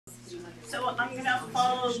So I'm going to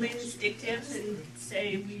follow Lynn's dictum and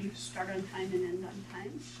say we start on time and end on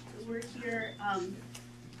time. So we're here,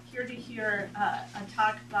 here to hear a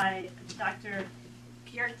talk by Dr.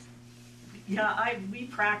 Gert. Yeah, we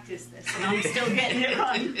practiced this and I'm still getting it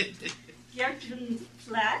wrong. Gertjan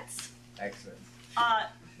Plets. Excellent.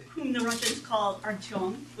 Whom the Russians call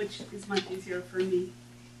Artyom, which is much easier for me.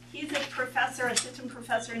 He's a professor, assistant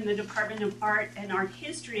professor in the Department of Art and Art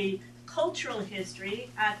History, Cultural History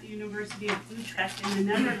at the University of Utrecht in the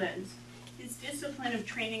Netherlands. His discipline of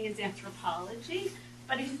training is anthropology,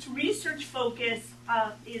 but his research focus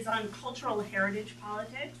is on cultural heritage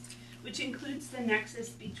politics, which includes the nexus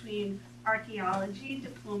between archaeology,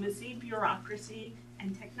 diplomacy, bureaucracy,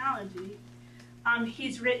 and technology.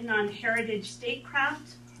 He's written on heritage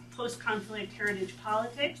statecraft, post-conflict heritage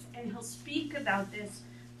politics, and he'll speak about this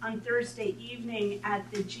on Thursday evening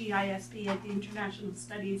at the GISB at the International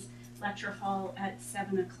Studies Lecture Hall at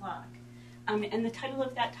 7 o'clock. And the title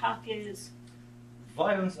of that talk is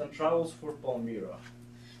Violence and Travels for Palmyra.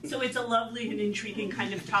 So it's a lovely and intriguing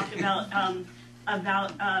kind of talk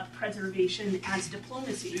about preservation as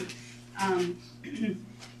diplomacy. And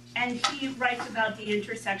he writes about the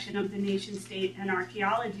intersection of the nation state and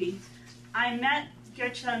archaeology. I met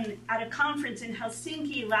Gertjan at a conference in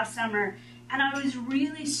Helsinki last summer, and I was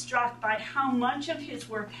really struck by how much of his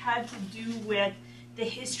work had to do with the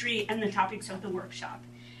history and the topics of the workshop.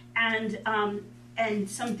 And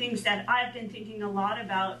some things that I've been thinking a lot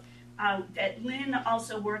about, that Lynn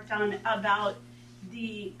also worked on, about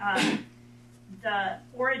the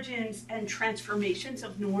origins and transformations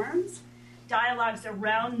of norms, dialogues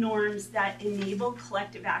around norms that enable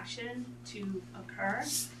collective action to occur,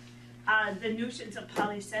 the notions of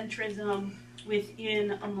polycentrism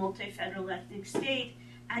within a multi-federal ethnic state,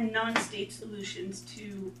 and non-state solutions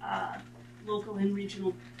to local and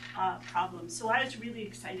regional problems. So I was really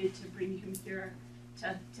excited to bring him here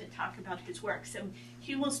to talk about his work. So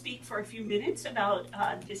he will speak for a few minutes about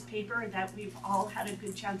this paper that we've all had a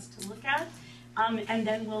good chance to look at, and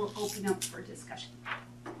then we'll open up for discussion.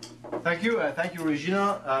 Thank you,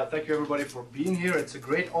 Regina. Thank you everybody for being here. It's a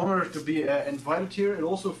great honor to be invited here. It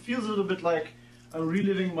also feels a little bit like I'm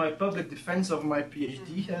reliving my public defense of my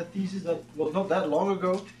PhD thesis that was not that long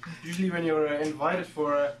ago. Usually when you're invited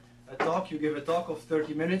for a talk, you give a talk of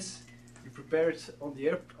 30 minutes, you prepare it on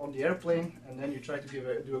the airplane, and then you try to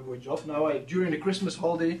do a good job. Now, during the Christmas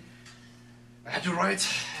holiday, I had to write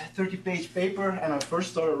a 30-page paper, and I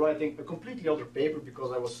first started writing a completely other paper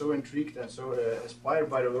because I was so intrigued and so inspired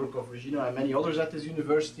by the work of Regina and many others at this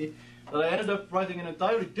university that I ended up writing an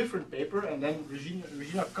entirely different paper. And then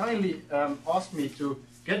Regina kindly asked me to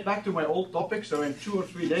get back to my old topic, so in 2 or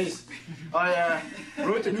 3 days I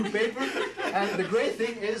wrote a new paper. And the great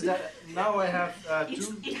thing is that now I have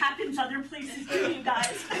It happens other places too, you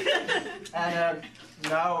guys. And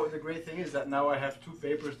now the great thing is that now I have 2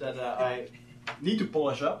 papers that I need to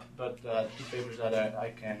polish up, but 2 papers that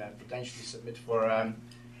I can potentially submit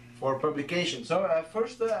for publication. So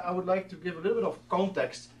first I would like to give a little bit of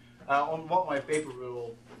context on what my paper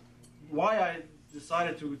why I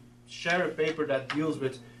decided to share a paper that deals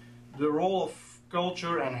with the role of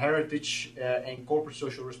culture and heritage in corporate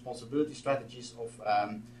social responsibility strategies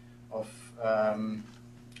of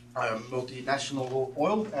multinational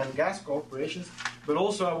oil and gas corporations. But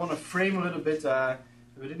also I want to frame a little bit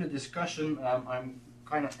within the discussion. I'm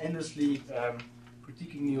kind of endlessly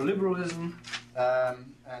critiquing neoliberalism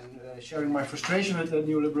and sharing my frustration with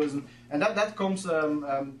neoliberalism, and that comes.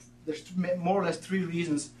 There's more or less 3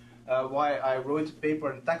 reasons why I wrote the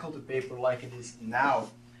paper and tackled the paper like it is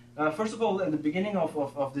now. First of all, in the beginning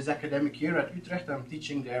of this academic year at Utrecht, I'm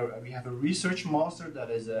teaching there. We have a research master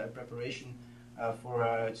that is a preparation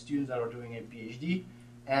for students that are doing a PhD.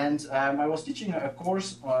 And I was teaching a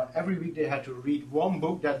course. Every week they had to read 1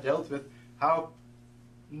 book that dealt with how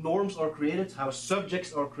norms are created, how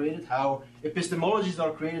subjects are created, how epistemologies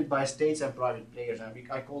are created by states and private players. And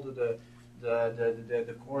I called it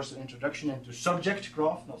the course an introduction into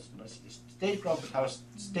subject-craft, not statecraft, but how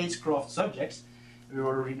states craft subjects. We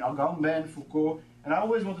were reading Agamben, Foucault, and I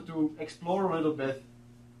always wanted to explore a little bit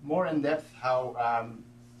more in depth how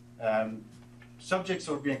subjects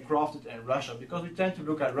are being crafted in Russia, because we tend to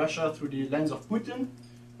look at Russia through the lens of Putin,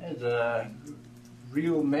 the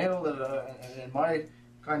real male in my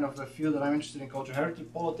kind of field that I'm interested in, culture heritage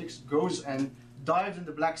politics, goes and dives in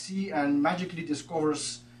the Black Sea and magically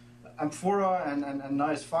discovers amphora and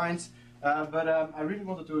nice finds. But I really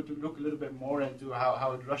wanted to look a little bit more into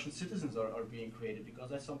how Russian citizens are being created, because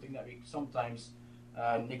that's something that we sometimes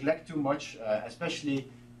neglect too much, especially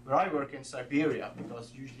where I work in Siberia,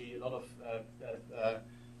 because usually a lot of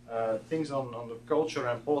things on the culture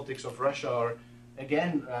and politics of Russia are,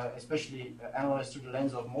 again, especially analyzed through the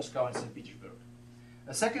lens of Moscow and St. Petersburg.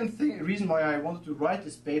 A second reason why I wanted to write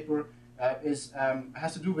this paper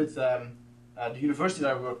has to do with the university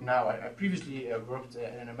that I work now. I previously worked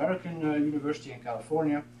at an American university in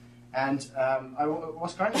California, and I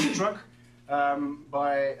was kind of struck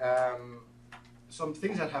by some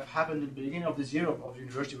things that have happened at the beginning of this year of the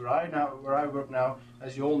university where I work now.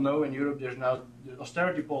 As you all know, in Europe, there's now the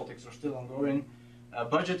austerity politics are still ongoing,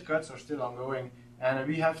 budget cuts are still ongoing, and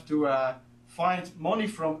we have to find money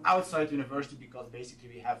from outside the university because basically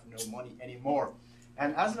we have no money anymore.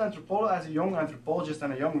 And as a young anthropologist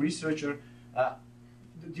and a young researcher,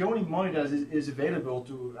 the only money that is available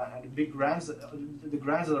to the big grants, the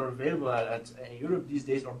grants that are available in Europe these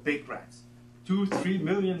days are big grants. $2-3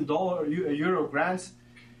 million euro grants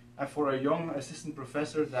for a young assistant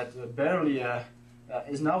professor that barely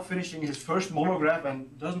is now finishing his first monograph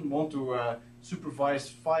and doesn't want to supervise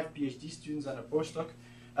 5 PhD students and a postdoc.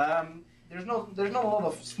 There's not a lot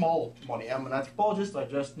of small money. I'm an anthropologist. I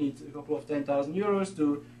just need a couple of 10,000 euros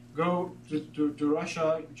to go to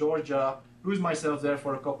Russia, Georgia, lose myself there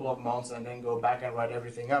for a couple of months, and then go back and write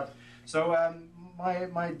everything up. So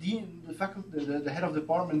my dean, the head of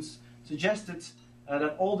departments, suggested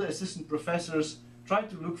that all the assistant professors try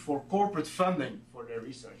to look for corporate funding for their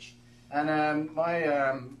research. And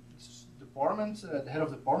my department, the head of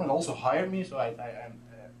the department, also hired me. So I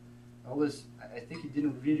think he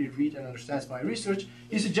didn't really read and understand my research.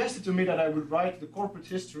 He suggested to me that I would write the corporate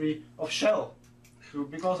history of Shell,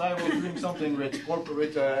 because I was doing something with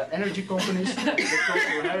energy companies, with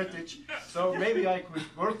cultural heritage. So maybe I could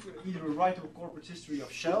either write a corporate history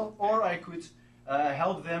of Shell, or I could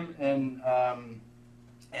help them in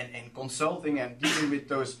consulting and dealing with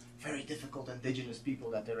those very difficult indigenous people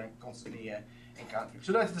that they're constantly encountering.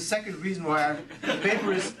 So that's the second reason why the paper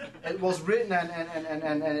was written,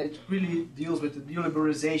 and it really deals with the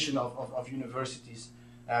neoliberalization of universities.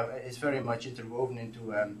 It's very much interwoven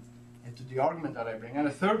into the argument that I bring. And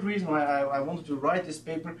the third reason why I wanted to write this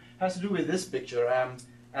paper has to do with this picture.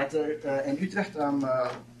 In Utrecht, I'm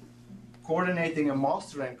coordinating a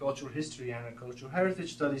master in cultural history and cultural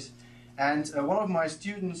heritage studies, and one of my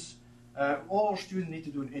students, all our students need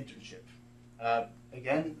to do an internship.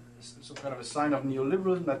 Again, some kind of a sign of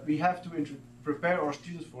neoliberalism that we have to prepare our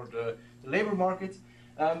students for the labor market.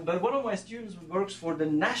 But one of my students works for the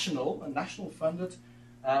national funded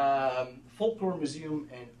folklore museum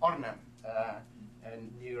in Arnhem,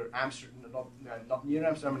 and near Amsterdam, not near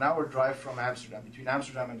Amsterdam, an hour drive from Amsterdam, between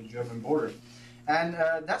Amsterdam and the German border. And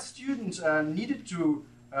that student needed to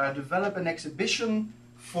develop an exhibition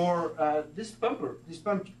for this pump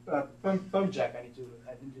jack. I need to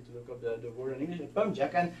look up the word in English, a pump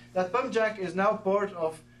jack. And that pump jack is now part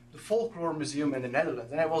of the Folklore Museum in the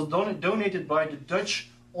Netherlands. And it was donated by the Dutch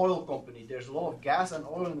oil company. There's a lot of gas and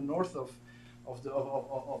oil in the north of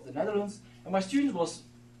the Netherlands. And my student was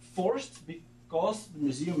forced, because the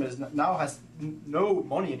museum now has no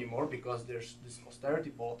money anymore because there's this austerity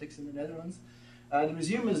politics in the Netherlands. The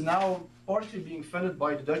museum is now partially being funded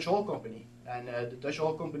by the Dutch oil company. And the Dutch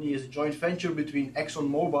oil company is a joint venture between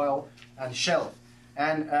ExxonMobil and Shell.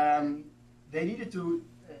 And they needed to,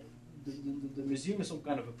 the museum is some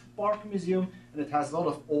kind of a park museum, and it has a lot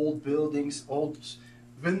of old buildings, old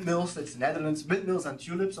windmills. It's the Netherlands. Windmills and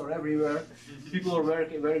tulips are everywhere. People are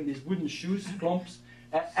wearing these wooden shoes, klomps.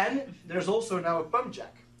 And there's also now a pump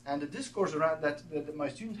jack. And the discourse around that my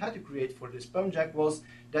student had to create for this pump jack was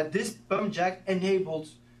that this pump jack enabled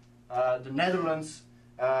the Netherlands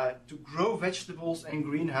to grow vegetables in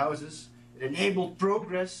greenhouses. It enabled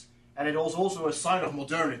progress, and it was also a sign of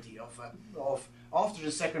modernity, of after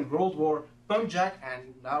the Second World War, pump jack,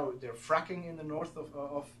 and now they're fracking in the north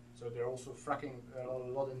so they're also fracking a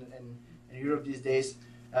lot in Europe these days.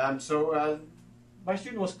 My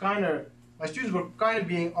students were kind of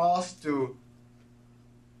being asked to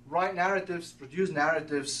write narratives, produce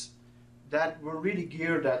narratives that were really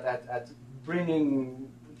geared at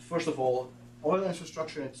bringing, first of all, oil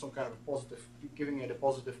infrastructure into some kind of a positive, giving it a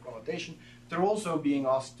positive connotation. They're also being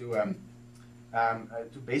asked to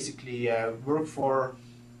basically work for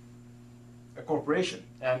a corporation.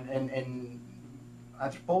 And in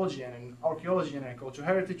anthropology and in archaeology and in cultural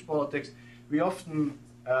heritage politics, we often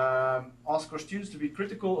ask our students to be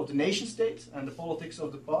critical of the nation state and the politics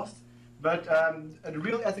of the past. But a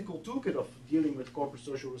real ethical toolkit of dealing with corporate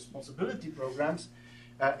social responsibility programs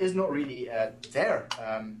is not really there,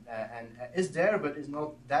 and is there, but is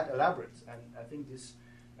not that elaborate. And I think this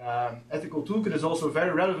ethical toolkit is also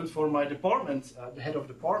very relevant for my department, the head of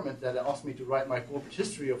department that asked me to write my corporate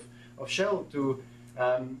history of Shell, to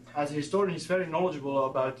As a historian, he's very knowledgeable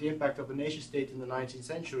about the impact of the nation state in the 19th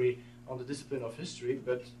century on the discipline of history,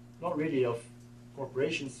 but not really of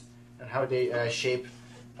corporations and how they shape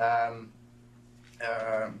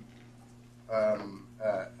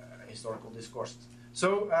historical discourse. So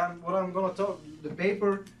what I'm going to talk, the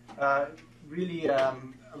paper really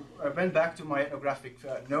I went back to my ethnographic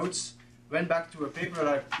notes, went back to a paper that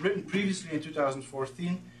I've written previously in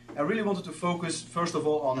 2014. I really wanted to focus, first of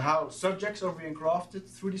all, on how subjects are being crafted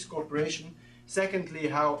through this corporation. Secondly,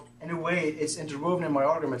 how, in a way, it's interwoven in my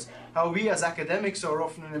arguments, how we as academics are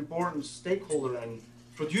often an important stakeholder in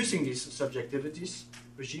producing these subjectivities,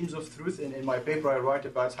 regimes of truth. In my paper, I write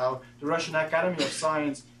about how the Russian Academy of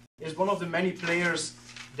Science is one of the many players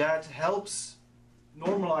that helps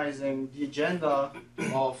normalizing the agenda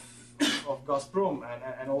of Gazprom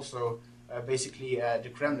and also basically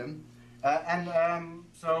the Kremlin.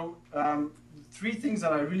 Three things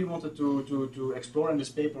that I really wanted to explore in this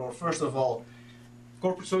paper are, first of all,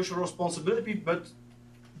 corporate social responsibility, but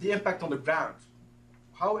the impact on the ground.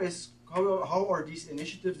 How are these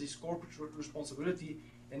initiatives, these corporate responsibility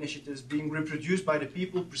initiatives, being reproduced by the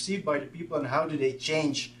people, perceived by the people, and how do they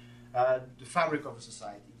change the fabric of a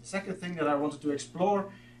society? The second thing that I wanted to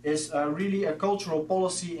explore is really a cultural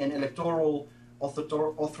policy in electoral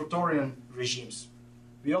authoritarian regimes.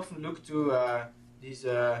 We often look to these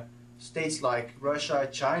states like Russia,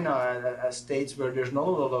 China, as states where there's not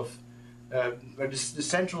a lot of, where the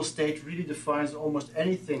central state really defines almost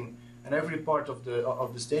anything and every part of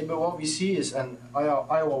the state. But what we see is, and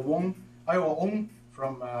Iowa Ong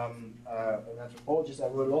from an anthropologist I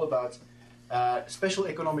wrote a lot about special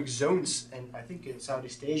economic zones, and I think in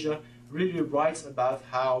Southeast Asia, really writes about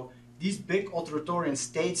how these big authoritarian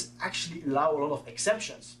states actually allow a lot of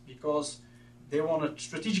exceptions because they want to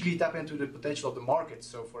strategically tap into the potential of the market.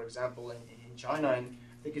 So, for example, in China, and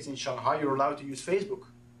I think it's in Shanghai, you're allowed to use Facebook.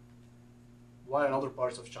 While in other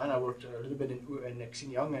parts of China, I worked a little bit in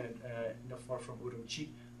Xinjiang and not far from Urumqi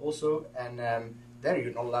also, and there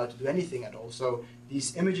you're not allowed to do anything at all. So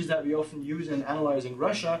these images that we often use in analyzing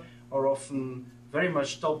Russia are often very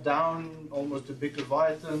much top-down, almost the big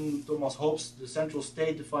Leviathan. Thomas Hobbes, the central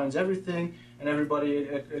state defines everything, and everybody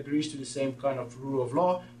agrees to the same kind of rule of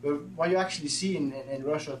law. But what you actually see in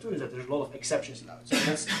Russia too is that there's a lot of exceptions allowed. So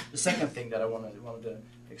that's the second thing that I wanted to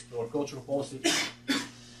explore, cultural policy.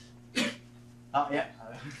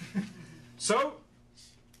 So,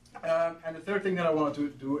 and the third thing that I wanted to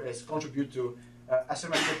do is contribute to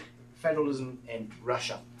asymmetric federalism in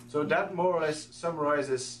Russia. So that more or less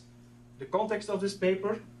summarizes the context of this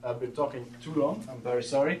paper. I've been talking too long, I'm very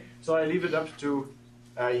sorry. So I leave it up to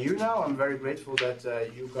you now. I'm very grateful that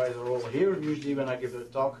you guys are all here. Usually when I give a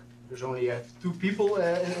talk, there's only 2 people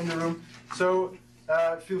in the room. So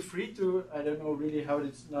feel free to, I don't know really how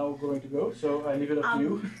it's now going to go, so I leave it up to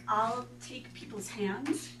you. I'll take people's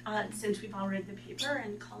hands since we've all read the paper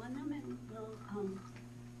and call on them, and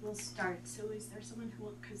we'll start. So is there someone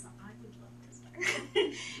who, because I would love to start.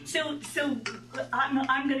 so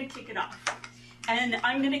I'm going to kick it off. And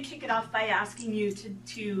I'm going to kick it off by asking you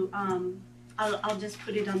to I'll just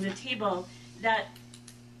put it on the table, that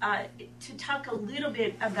to talk a little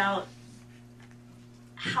bit about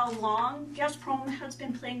how long Gazprom has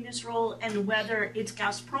been playing this role, and whether it's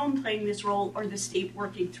Gazprom playing this role or the state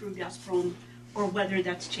working through Gazprom, or whether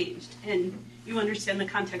that's changed. And you understand the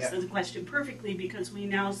context of the question perfectly, because we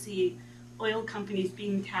now see oil companies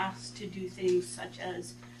being tasked to do things such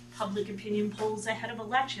as public opinion polls ahead of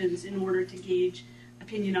elections in order to gauge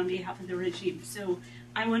opinion on behalf of the regime. So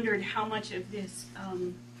I wondered how much of this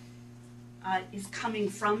is coming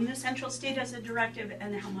from the central state as a directive,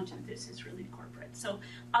 and how much of this is really corporate. So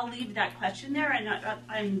I'll leave that question there, and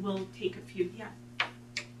I will take a few. Yeah.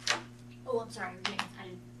 Oh, I'm sorry.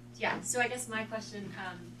 Yeah. So I guess my question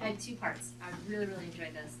I had 2 parts. I really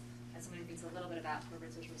enjoyed this as someone who thinks a little bit about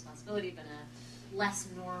corporate social responsibility, but in a less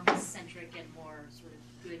norm-centric and more sort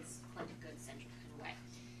of goods, collective goods-centric kind of way.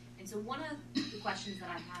 And so one of the questions that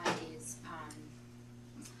I had is,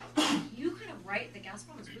 you kind of write that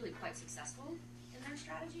Gazprom is really quite successful in their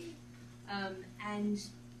strategy, and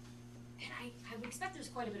I would expect there's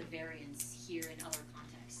quite a bit of variance here in other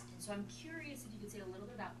contexts. And so I'm curious if you could say a little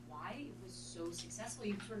bit about why it was so successful.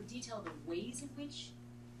 You sort of detail the ways in which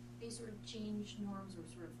they sort of change norms, or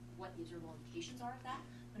sort of what the observable implications are of that.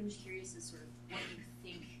 But I'm just curious as sort of what you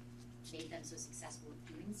think made them so successful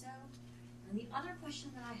at doing so. And the other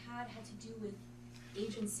question that I had to do with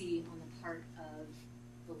agency on the part of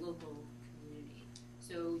the local community.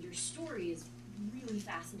 So your story is really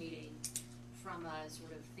fascinating from a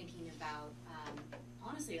sort of thinking about,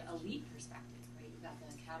 honestly, a elite perspective, right? You've got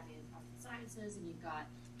the Academy of Arts and Sciences, and you've got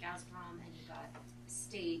Gazprom, and you've got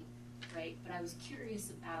state, right? But I was curious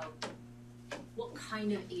about what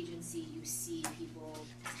kind of agency you see people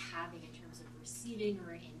as having in terms of receiving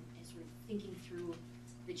or in sort of thinking through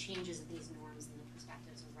the changes of these norms and the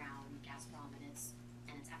perspectives around Gazprom and its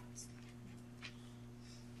efforts.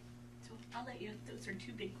 So I'll let you. Those are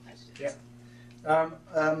two big questions. Yeah.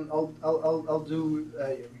 I'll do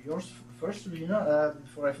yours first, Regina,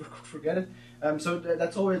 before I forget it. So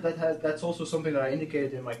that's also something that I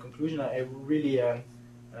indicated in my conclusion. I really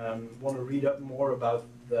want to read up more about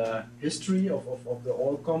the history of the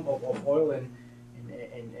of oil in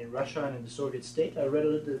Russia and in the Soviet state. I read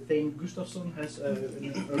that Thane Gustafsson has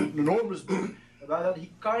an enormous book about that. He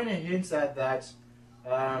kind of hints at that.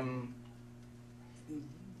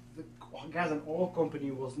 The gas and oil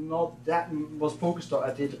company was focused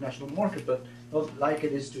at the international market, but not like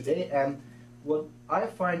it is today. And what I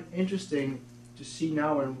find interesting to see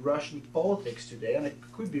now in Russian politics today, and I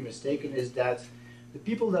could be mistaken, is that the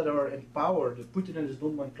people that are in power, the Putin and his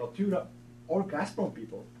nomenclatura, are Gazprom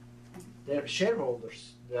people. They're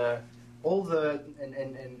shareholders. In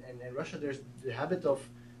Russia, there's the habit of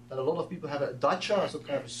that a lot of people have a dacha, so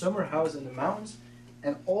kind of a summer house in the mountains,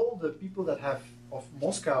 and all the people that have of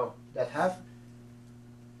Moscow that have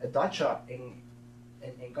a dacha in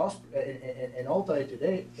Altai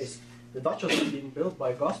today is the dachas are being built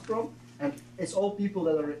by Gazprom, and it's all people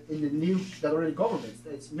that are in the government.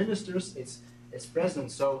 It's ministers, it's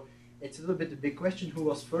presidents. So it's a little bit the big question: who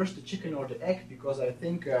was first, the chicken or the egg? Because I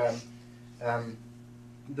think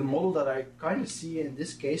the model that I kind of see in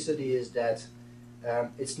this case study is that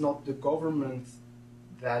it's not the government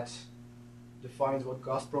that defines what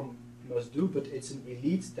Gazprom must do, but it's an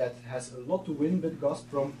elite that has a lot to win with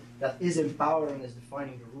Gazprom, that is in power and is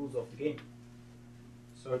defining the rules of the game.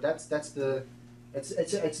 So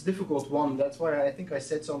it's a difficult one. That's why I think I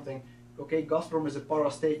said something. Okay, Gazprom is a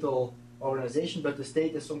parastatal organization, but the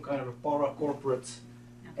state is some kind of a para-corporate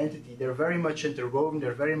entity. They're very much interwoven.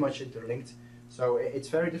 They're very much interlinked. So it's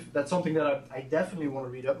very that's something that I definitely want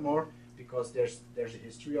to read up more, because there's a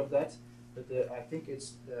history of that. But I think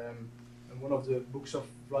it's in one of the books of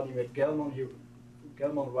Vladimir Gelman.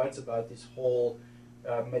 Gelman writes about this whole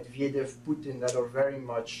Medvedev, Putin, that are very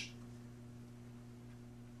much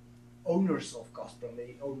owners of Gazprom.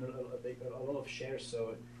 They own a lot of shares.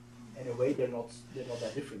 So in a way, they're not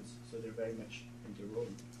that different. So they're very much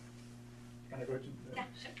interwoven. Can I go to? Yeah,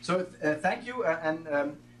 sure. So thank you.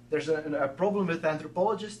 And there's a problem with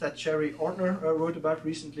anthropologists that Sherry Ortner wrote about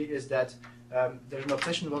recently, is that there's an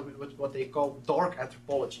obsession with what they call dark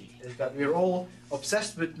anthropology. Is that we're all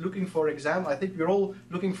obsessed with looking for I think we're all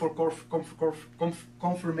looking for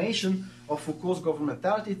confirmation of Foucault's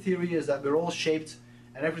governmentality theory, is that we're all shaped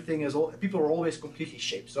and everything is people are always completely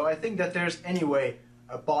shaped. So I think that there's anyway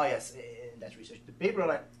a bias in that research. The paper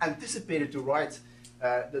that I anticipated to write,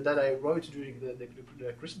 that I wrote during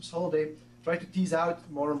the Christmas holiday, tried to tease out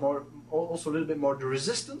more and more, also a little bit more the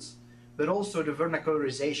resistance, but also the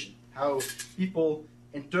vernacularization, how people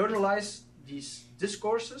internalize these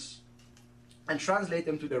discourses and translate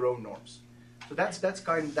them to their own norms. So that's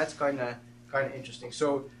kind of interesting.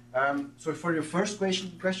 So so for your first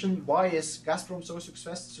question, why is Gazprom so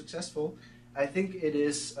successful? I think it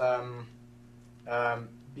is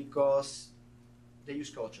because they use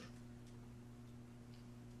culture.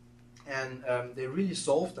 And they really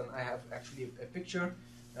solved, and I have actually a picture.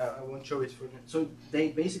 I won't show it for you. So they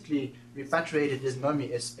basically repatriated this mummy.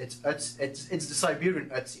 It's the Siberian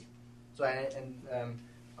Ötzi. So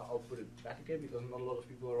I'll put it back again, because not a lot of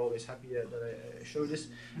people are always happy that I show this.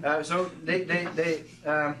 So they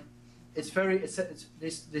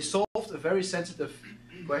solved a very sensitive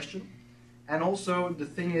question, and also the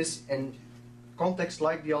thing is, in context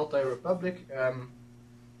like the Altai Republic,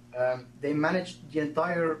 they managed the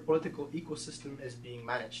entire political ecosystem is being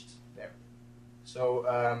managed there. So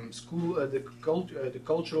the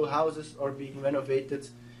cultural houses are being renovated.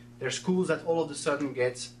 There are schools that all of a sudden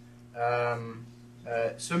get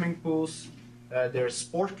swimming pools. There are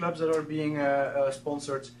sport clubs that are being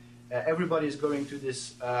sponsored. Everybody is going to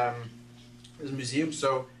this museum.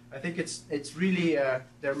 So I think it's really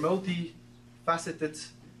their multifaceted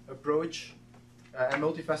approach and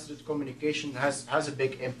multifaceted communication has a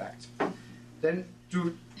big impact. Then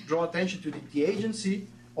to draw attention to the agency,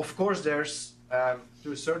 of course there's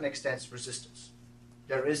to a certain extent resistance.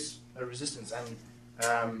 There is a resistance, and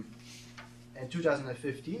in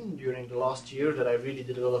 2015, during the last year, that I really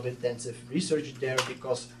did a lot of intensive research there,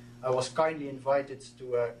 because I was kindly invited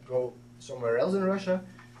to go somewhere else in Russia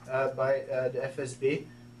by the FSB.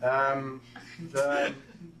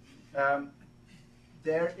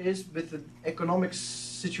 There is, with the economic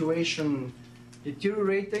situation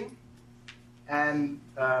deteriorating, and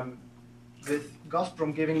with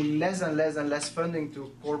Gazprom giving less and less and less funding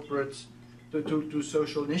to corporate, to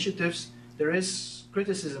social initiatives, there is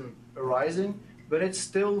criticism arising, but it's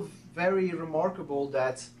still very remarkable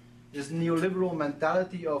that this neoliberal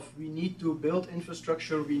mentality of we need to build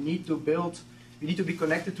infrastructure, we need to be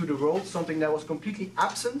connected to the world, something that was completely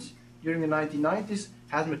absent during the 1990s,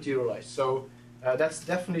 has materialized. So that's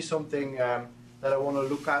definitely something that I want to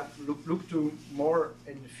look to more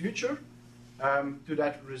in the future. To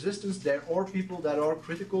that resistance, there are people that are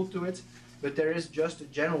critical to it, but there is just a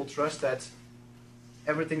general trust that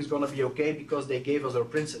everything's going to be okay because they gave us our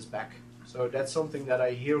princess back. So that's something that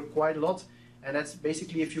I hear quite a lot, and that's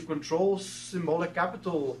basically if you control symbolic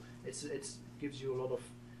capital, it gives you a lot of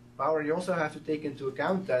power. You also have to take into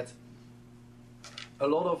account that a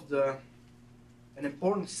lot of an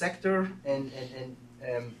important sector and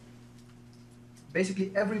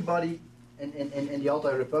basically everybody in the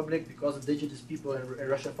Altai Republic, because indigenous people in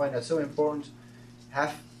Russia find that so important,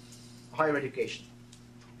 have higher education.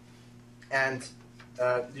 And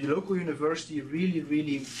the local university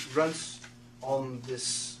really runs on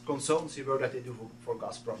this consultancy work that they do for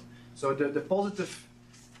Gazprom. So the positive,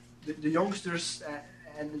 the youngsters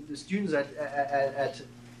and the students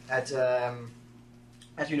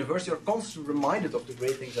at university are constantly reminded of the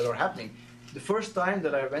great things that are happening. The first time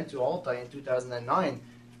that I went to Altai in 2009,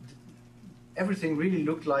 everything really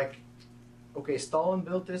looked like, okay, Stalin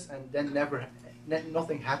built this, and then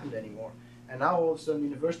nothing happened anymore. And now all of a sudden, the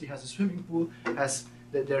university has a swimming pool,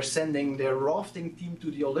 they're sending their rafting team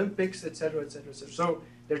to the Olympics, etc., etc., etc. So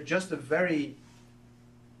they're just a very,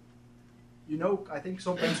 I think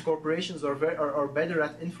sometimes corporations are better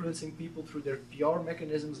at influencing people through their PR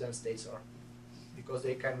mechanisms than states are, because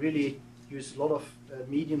they can really use a lot of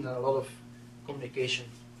medium and a lot of communication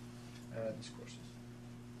discourses.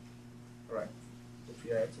 All right.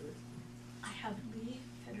 Hopefully I answered it. I have Lee,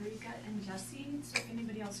 Federica, and Jesse. So if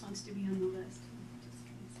anybody else wants to be on the list, just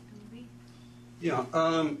give me a second, Lee. Yeah.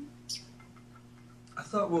 I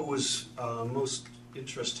thought what was most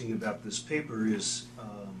interesting about this paper is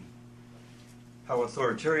how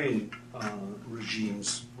authoritarian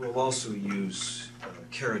regimes will also use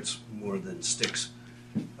carrots more than sticks.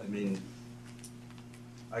 I mean,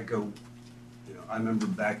 I remember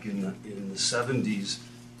back in the 70s,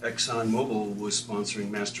 ExxonMobil was sponsoring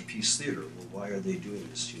Masterpiece Theater. Well, why are they doing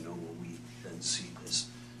this? Well, we then see this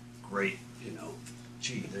great,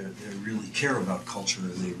 gee, they really care about culture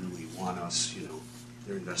and they really want us,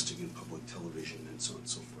 they're investing in public television and so on and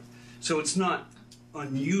so forth. So it's not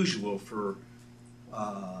unusual for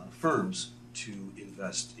firms to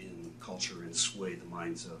invest in culture and sway the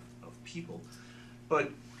minds of people.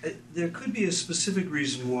 But there could be a specific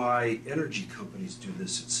reason why energy companies do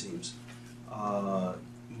this, it seems.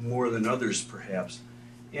 More than others, perhaps.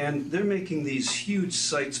 And they're making these huge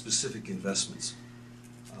site-specific investments,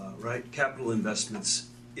 right? Capital investments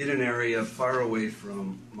in an area far away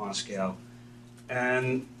from Moscow.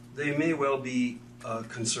 And they may well be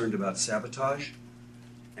concerned about sabotage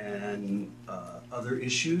and other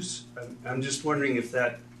issues. I'm just wondering if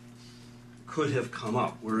that could have come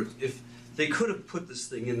up, where if they could have put this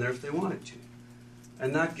thing in there if they wanted to,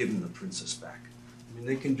 and not given the princess back. I mean,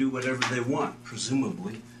 they can do whatever they want,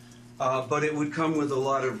 presumably, but it would come with a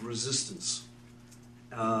lot of resistance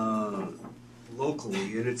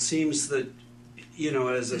locally. And it seems that,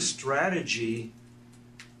 as a strategy,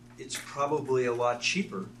 it's probably a lot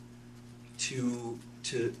cheaper to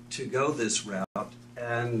go this route.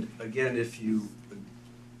 And again,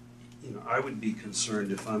 I would be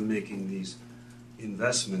concerned if I'm making these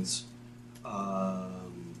investments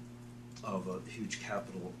of a huge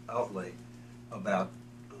capital outlay about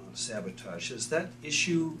sabotage. Is that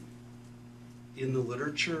issue in the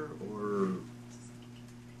literature or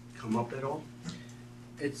come up at all?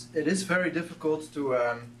 It is very difficult to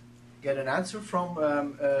get an answer from,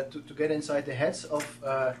 to get inside the heads of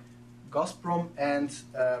Gazprom and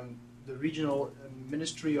the regional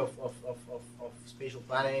Ministry of Spatial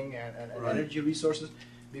Planning and Right. Energy Resources,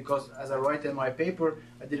 because as I write in my paper,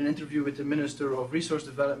 I did an interview with the Minister of Resource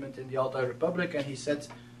Development in the Altai Republic, and he said,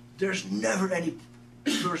 there's never any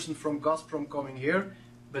person from Gazprom coming here,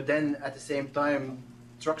 but then at the same time,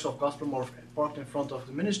 trucks of Gazprom are parked in front of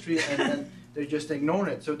the ministry, and then they just ignore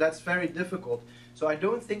it. So that's very difficult. So I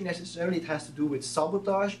don't think necessarily it has to do with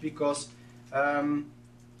sabotage, because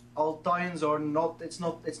Altaians are not. It's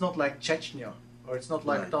not like Chechnya, or it's not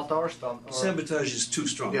like Right. Tatarstan. Or, Sabotage is too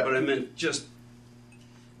strong, Yeah. but I meant just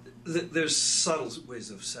there's subtle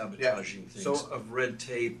ways of sabotaging things, So- of red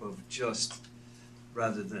tape, of just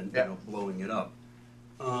rather than Yeah. blowing it up.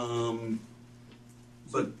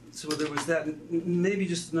 But so there was that. Maybe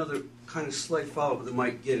just another kind of slight follow-up that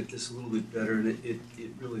might get at this a little bit better, and it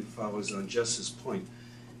really follows on Jess's point,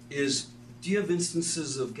 is do you have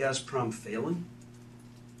instances of Gazprom failing?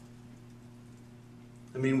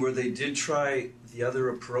 I mean, where they did try the other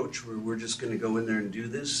approach, where we're just going to go in there and do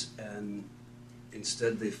this, and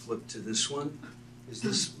instead they flipped to this one? Is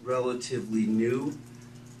this relatively new?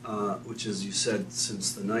 Which, as you said,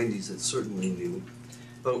 since the 90s, it's certainly new.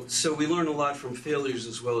 But, so we learn a lot from failures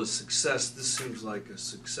as well as success. This seems like a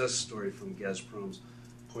success story from Gazprom's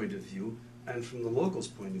point of view. And from the locals'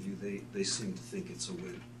 point of view, they seem to think it's a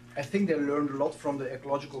win. I think they learned a lot from the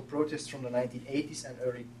ecological protests from the 1980s and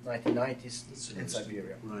early 1990s in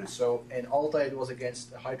Siberia. Right. So in Altai it was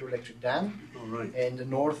against a hydroelectric dam. Oh, right. In the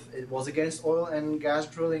north it was against oil and gas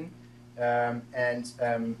drilling.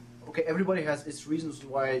 Okay, everybody has its reasons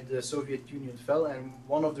why the Soviet Union fell, and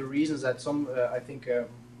one of the reasons that some, I think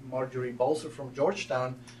Marjorie Balser from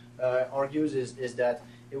Georgetown argues is that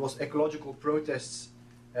it was ecological protests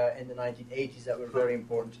in the 1980s that were very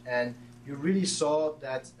important. And you really saw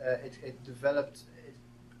that it developed, it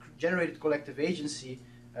generated collective agency.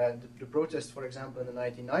 The protests, for example, in the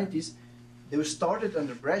 1990s, they were started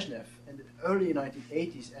under Brezhnev in the early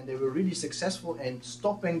 1980s, and they were really successful in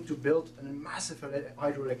stopping to build a massive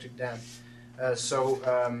hydroelectric dam.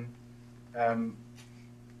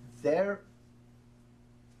 There,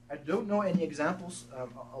 I don't know any examples.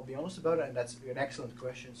 I'll be honest about it, and that's an excellent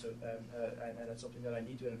question. So, and that's something that I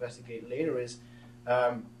need to investigate later. Is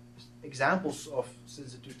examples of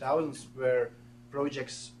since the 2000s where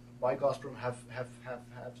projects by Gazprom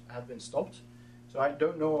have been stopped. So I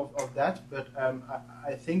don't know of that, but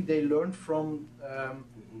I think they learned from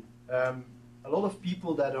a lot of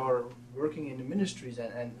people that are working in the ministries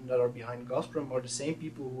and that are behind Gazprom are the same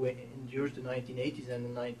people who endured the 1980s and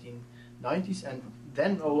the 1990s, and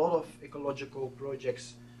then a lot of ecological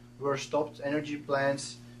projects were stopped. Energy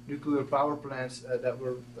plants, nuclear power plants that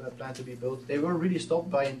were planned to be built, they were really stopped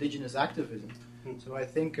by indigenous activism. So I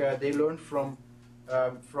think they learned from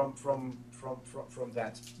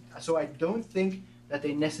that. So I don't think that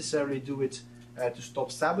they necessarily do it to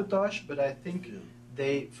stop sabotage, but I think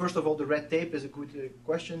they, first of all, the red tape is a good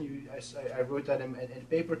question. I wrote that in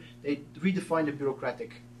paper. They redefine the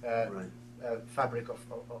bureaucratic fabric of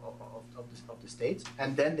the state,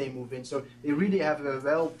 and then they move in. So they really have a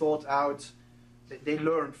well thought out. They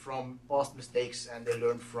learn from past mistakes, and they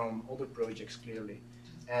learn from other projects clearly.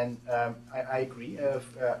 And I agree.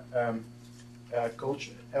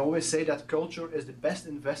 Culture. I always say that culture is the best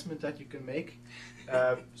investment that you can make.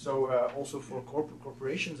 Also for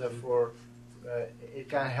corporations, it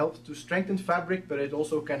can help to strengthen fabric, but it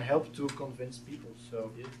also can help to convince people.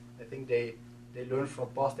 So I think they learn from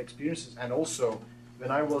past experiences. And also,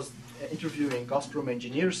 when I was interviewing Gazprom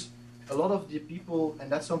engineers, a lot of the people, and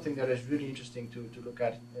that's something that is really interesting to look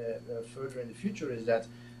at further in the future, is that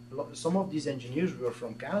some of these engineers were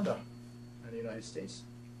from Canada and the United States.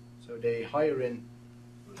 So they hire in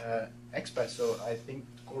expats. So I think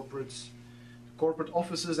corporate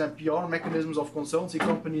offices and PR mechanisms of consultancy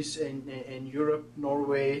companies in Europe,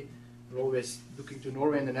 Norway, we're always looking to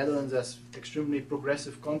Norway and the Netherlands as extremely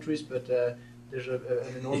progressive countries, but there's an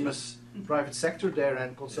enormous private sector there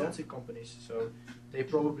and consultancy companies. So they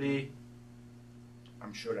probably,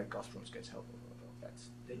 I'm sure that Gazprom gets help of that.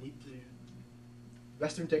 They need to,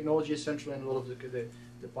 Western technology is central in a lot of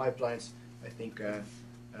the pipelines. I think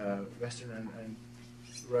Western and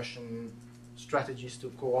Russian strategies to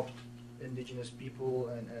co-opt indigenous people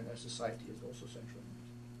and society is also central.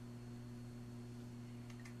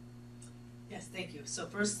 Yes, thank you. So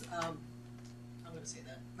first, I'm going to say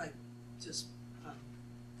that, like, just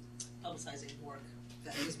publicizing work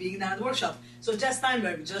that is being done at the workshop. So Jess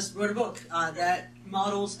Steinberg just wrote a book that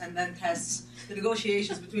models and then tests the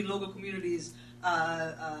negotiations between local communities,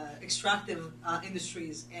 extractive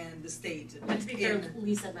industries, and the state. But to be fair,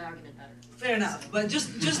 Lee said my argument better. Fair enough, but just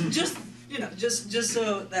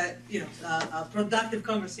so that productive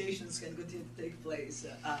conversations can continue to take place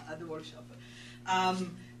at the workshop.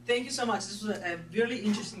 Thank you so much. This was a really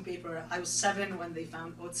interesting paper. I was 7 when they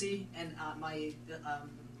found Otzi, and my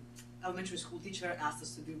elementary school teacher asked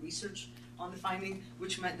us to do research on the finding,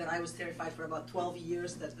 which meant that I was terrified for about 12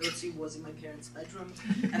 years that Otzi was in my parents' bedroom,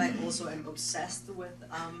 and I also am obsessed with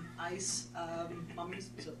ice mummies.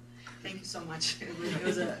 So thank you so much. It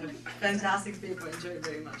was a fantastic paper. I enjoyed it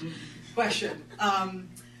very much. Question.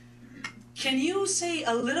 Can you say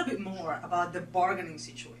a little bit more about the bargaining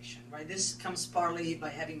situation, right? This comes partly by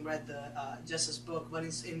having read the Jess's book, but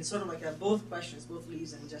in sort of like both questions, both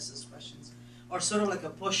Lee's and Jess's questions, are sort of like a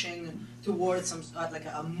pushing towards some like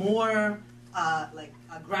a more like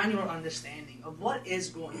a granular understanding of what is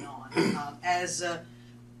going on as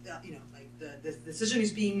like the decision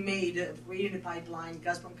is being made of creating a pipeline,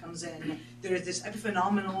 Gazprom comes in, there is this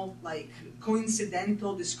epiphenomenal, like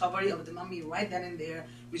coincidental discovery of the mummy right then and there,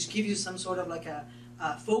 which gives you some sort of like a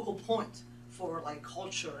focal point for like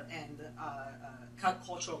culture and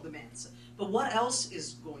cultural demands. But what else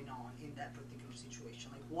is going on in that particular situation?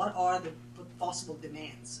 Like what are the possible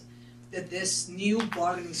demands that this new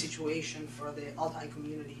bargaining situation for the Altai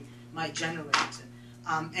community might generate?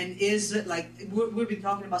 And is it like we've been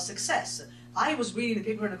talking about success? I was reading the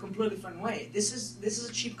paper in a completely different way. This is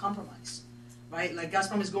a cheap compromise, right? Like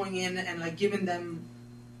Gazprom is going in and like giving them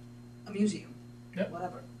a museum,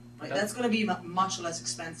 whatever, right? That's going to be much less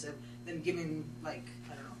expensive than giving like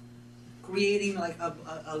I don't know, creating like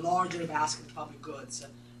a larger basket of public goods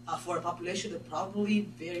for a population that probably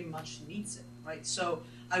very much needs it, right? So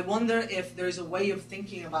I wonder if there's a way of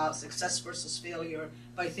thinking about success versus failure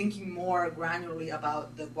by thinking more granularly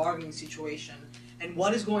about the bargaining situation and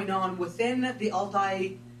what is going on within the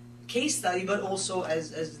Altai case study, but also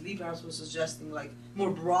as Lee perhaps was suggesting, like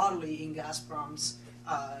more broadly in Gazprom's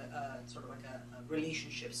sort of like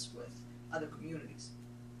relationships with other communities.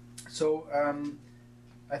 So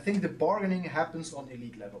I think the bargaining happens on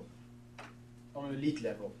elite level,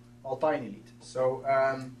 Altai elite. So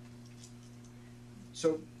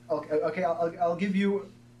I'll give you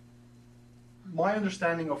my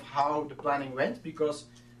understanding of how the planning went, because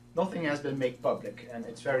nothing has been made public and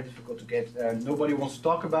it's very difficult to get. Nobody wants to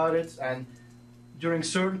talk about it, and during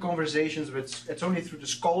certain conversations, it's only through the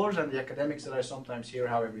scholars and the academics that I sometimes hear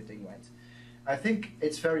how everything went. I think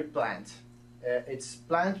it's very planned. It's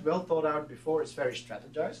planned, well thought out before, it's very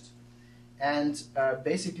strategized. And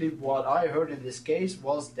basically what I heard in this case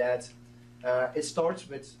was that it starts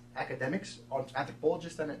with academics,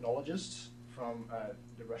 anthropologists and ethnologists from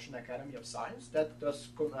the Russian Academy of Science that does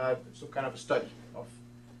some kind of a study of,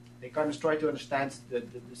 they kind of try to understand the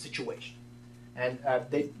situation. And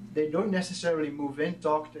they don't necessarily move in,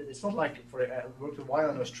 it's not like, I worked a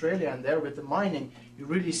while in Australia, and there with the mining, you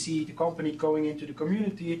really see the company going into the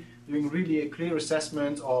community, doing really a clear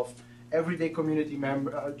assessment of everyday community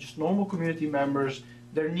member, just normal community members,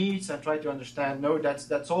 their needs, and try to understand, no,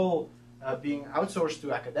 that's all being outsourced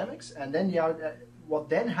to academics. And then what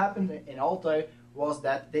then happened in Altai was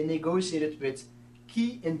that they negotiated with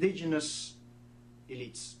key indigenous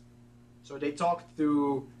elites. So they talked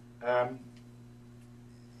to, I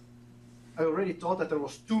already thought that there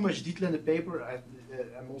was too much detail in the paper.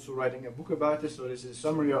 I'm also writing a book about this, so this is a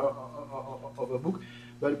summary of a book.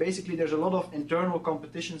 But basically there's a lot of internal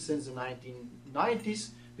competition since the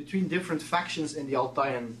 1990s between different factions in the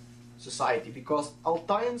Altaian society, because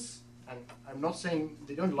Altaians, and I'm not saying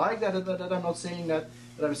they don't like that I'm not saying that,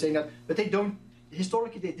 but I'm saying that, but they don't,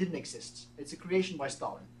 historically they didn't exist. It's a creation by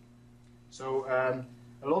Stalin. So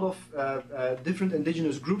a lot of different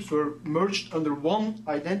indigenous groups were merged under one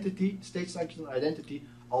identity, state-sanctioned identity,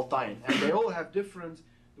 Altaian. And they all have different,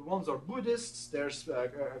 the ones are Buddhists, there's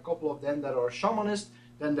a couple of them that are shamanist,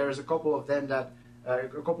 then there's a couple of them that,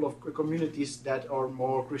 a couple of communities that are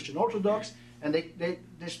more Christian Orthodox. And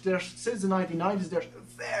there's since the 1990s, there's a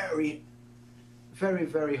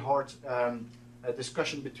very hard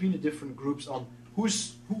discussion between the different groups on who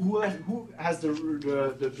has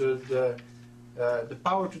the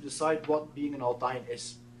power to decide what being an Altaian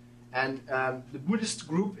is. And the Buddhist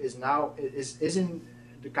group is in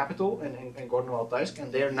the capital in Gorno-Altaisk,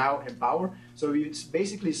 and they are now in power. So we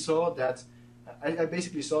basically saw that I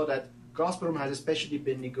basically saw that Gazprom has especially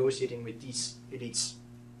been negotiating with these elites.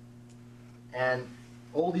 And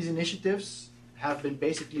all these initiatives have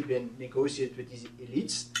basically been negotiated with these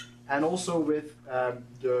elites, and also with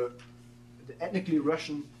the ethnically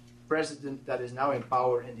Russian president that is now in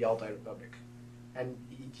power in the Altai Republic. And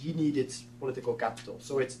he needed political capital.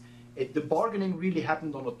 So the bargaining really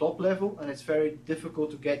happened on the top level, and it's very difficult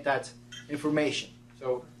to get that information.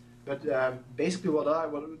 So, but basically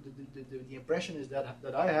the impression is that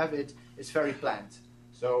I have it's very planned.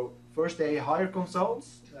 So first they hire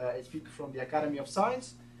consultants, it's people from the Academy of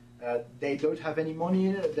Science. They don't have any money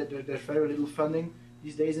in it, there's very little funding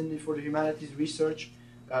these days for the humanities research.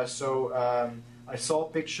 So I saw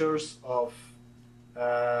pictures of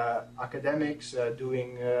academics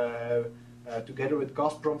doing, together with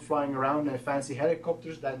Gazprom, flying around in fancy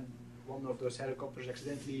helicopters. Then one of those helicopters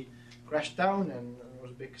accidentally crashed down, and there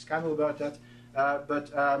was a big scandal about that.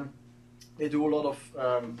 But they do a lot of,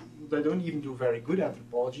 they don't even do very good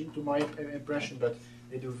anthropology, to my impression, but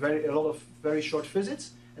they do a lot of very short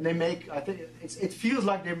visits, and they make, I think, it feels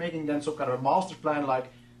like they're making then some kind of a master plan, like,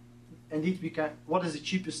 indeed, what is the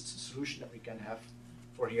cheapest solution that we can have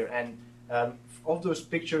for here? And of those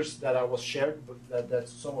pictures that I was shared, that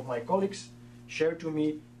some of my colleagues shared to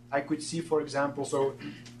me, I could see, for example, so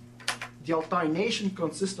the Altai nation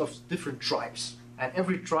consists of different tribes, and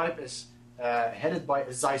every tribe is headed by a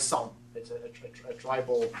Zaisan. It's a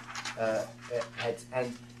tribal head.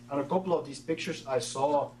 And on a couple of these pictures, I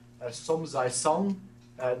saw some Zaisan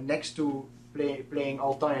next to playing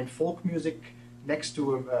Altaian folk music, next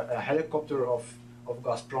to a helicopter of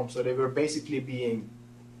Gazprom. So they were basically being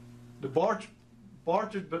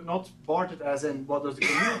bartered, but not bartered as in what does the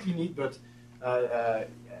community need, but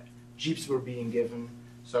jeeps were being given.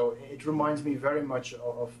 So it reminds me very much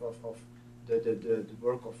of the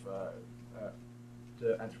work of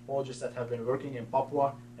the anthropologists that have been working in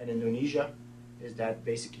Papua and Indonesia. Is that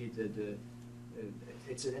basically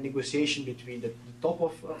it's a negotiation between the top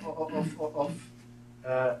of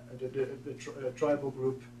the tribal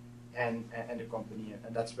group and the company,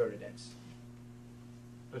 and that's where it ends.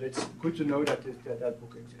 But it's good to know that that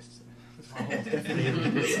book exists.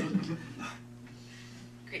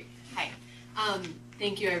 Great. Hi.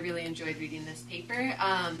 Thank you. I really enjoyed reading this paper.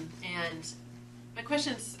 And my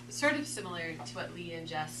question's sort of similar to what Lee and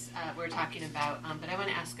Jess were talking about, but I want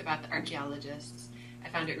to ask about the archaeologists. I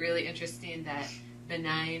found it really interesting that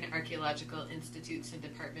benign archaeological institutes and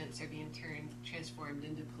departments are being transformed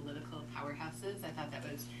into political powerhouses. I thought that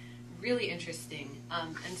was really interesting.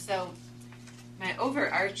 And so my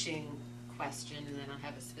overarching question, and then I'll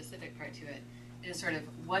have a specific part to it, is sort of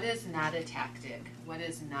what is not a tactic? What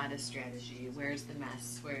is not a strategy? Where's the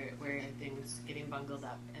mess? Where are things getting bungled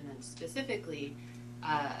up? And then specifically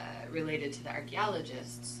related to the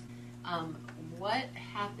archaeologists, what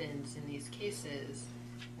happens in these cases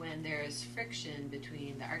when there is friction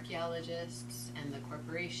between the archaeologists and the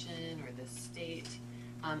corporation or the state?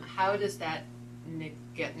 How does that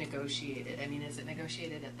get negotiated? I mean, is it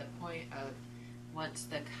negotiated at the point of once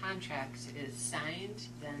the contract is signed,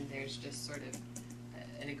 then there's just sort of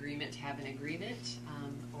an agreement to have an agreement,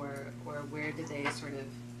 or where do they sort of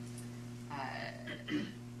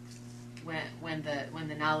when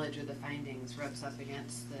the knowledge or the findings rubs up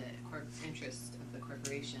against the interest of the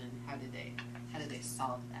corporation, how do they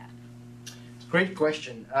solve that? Great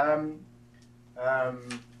question.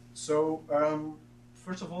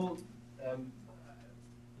 First of all, the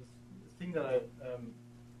thing that I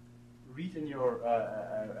read in your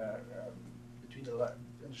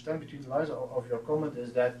understand between the lines of your comment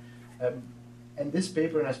is that, and this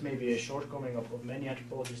paper, and that's maybe a shortcoming of many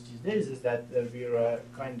anthropologists these days, is that we're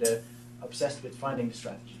kind of obsessed with finding the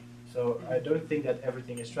strategy. So I don't think that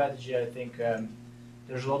everything is strategy. I think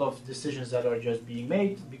there's a lot of decisions that are just being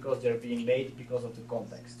made because they're being made because of the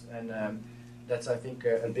context, and that's, I think,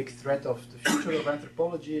 a big threat of the future of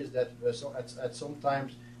anthropology, is that at some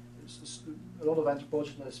times a lot of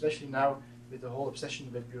anthropologists, especially now with the whole obsession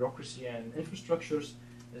with bureaucracy and infrastructures,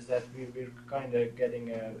 is that we're kind of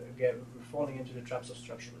we're falling into the traps of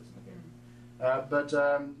structuralism again.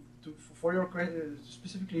 For your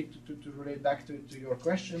specifically to relate back to your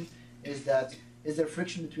question, is there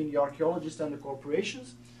friction between the archaeologists and the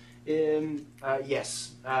corporations?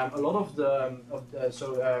 Yes, a lot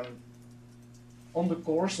on the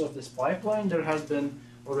course of this pipeline, there has been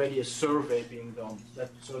already a survey being done.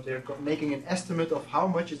 So they're making an estimate of how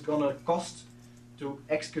much it's going to cost to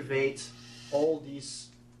excavate all these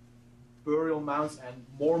burial mounds and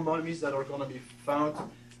more mummies that are going to be found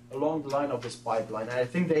along the line of this pipeline. And I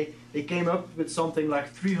think they came up with something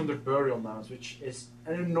like 300 burial mounds, which is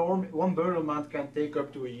an enormous. One burial mound can take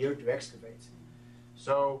up to a year to excavate.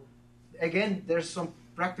 So again, there's some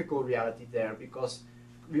practical reality there, because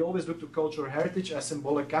we always look to cultural heritage as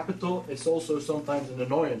symbolic capital. It's also sometimes an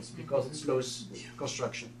annoyance because it slows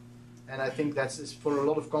construction. And I think that's for a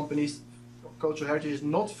lot of companies, cultural heritage is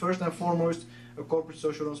not first and foremost a corporate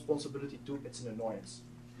social responsibility too, it's an annoyance.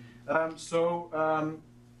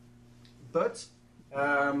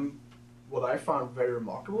 What I found very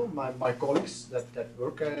remarkable, my colleagues that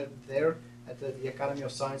work there at the Academy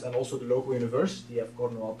of Science and also the local university of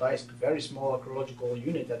Altai, is a very small archaeological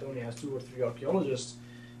unit that only has 2 or 3 archaeologists,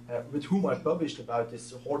 with whom I published about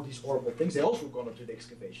these horrible things. They also gone into the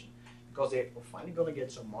excavation because they were finally going to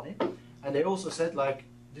get some money, and they also said, like,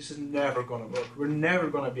 this is never going to work. We're never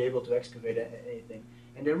going to be able to excavate anything,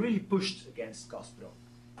 and they really pushed against Gazprom,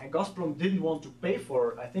 and Gazprom didn't want to pay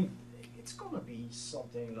for. I think it's going to be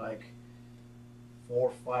something like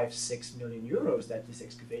 4, 5, 6 million euros that this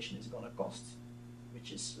excavation is going to cost,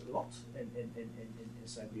 which is a lot in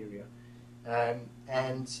Siberia.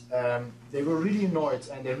 They were really annoyed,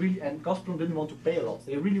 and Gazprom didn't want to pay a lot.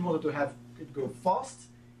 They really wanted to have it go fast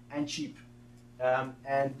and cheap,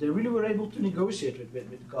 and they really were able to negotiate with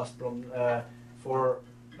Gazprom for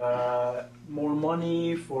more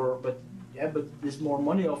money. But this more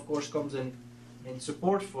money, of course, comes in in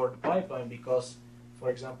support for the pipeline because, for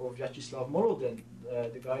example, Vyacheslav Molodin,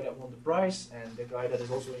 the guy that won the prize and the guy that is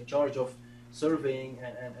also in charge of surveying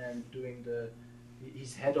and doing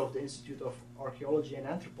he's head of the Institute of Archaeology and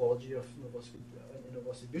Anthropology of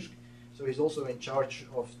Novosibirsk. So he's also in charge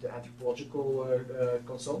of the anthropological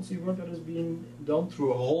consultancy work that is being done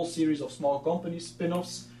through a whole series of small companies,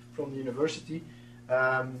 spin-offs from the university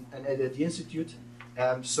and at the institute.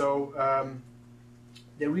 They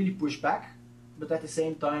really push back, but at the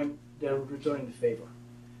same time they're returning the favor.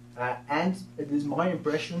 And it is my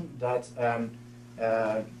impression that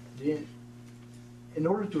in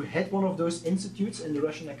order to head one of those institutes in the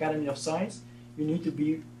Russian Academy of Science, you need to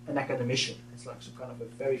be an academician. It's like some kind of a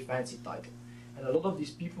very fancy title. And a lot of these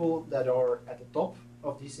people that are at the top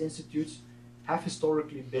of these institutes have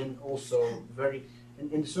historically been also very.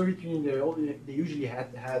 In the Soviet Union, they usually had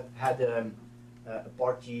a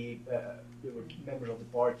party. They were members of the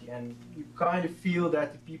party, and you kind of feel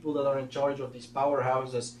that the people that are in charge of these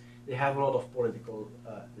powerhouses, they have a lot of political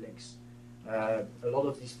links. A lot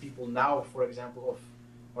of these people now, for example,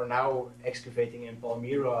 are now excavating in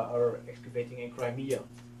Palmyra or excavating in Crimea.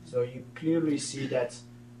 So you clearly see that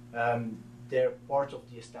they're part of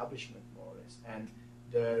the establishment, more or less. And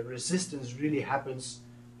the resistance really happens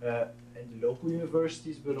in the local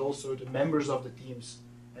universities, but also the members of the teams.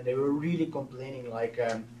 And they were really complaining, like,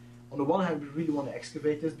 on the one hand, we really want to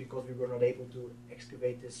excavate this because we were not able to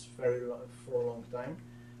excavate this for a long time.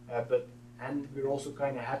 And we're also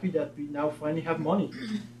kind of happy that we now finally have money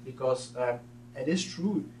because it is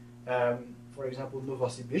true. For example,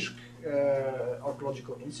 Novosibirsk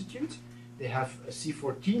Archaeological Institute, they have a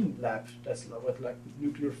C-14 lab that's with like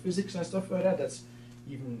nuclear physics and stuff like that. That's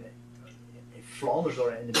even in Flanders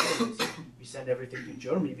or in the Netherlands. We send everything to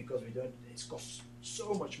Germany because it costs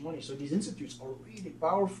so much money. So these institutes are really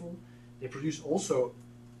powerful. They produce also,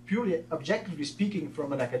 purely objectively speaking,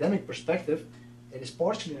 from an academic perspective, it is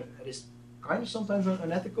kind of sometimes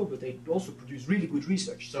unethical, but they also produce really good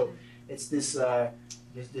research. So it's this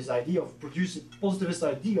idea of producing positivist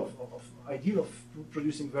idea of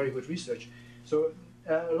producing very good research. So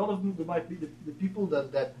a lot of them, there might be the people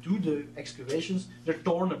that do the excavations, they're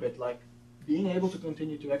torn a bit, like being able to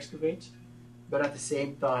continue to excavate, but at the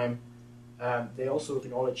same time they also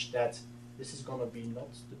acknowledge that this is going to be not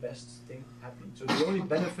the best thing happening. So the only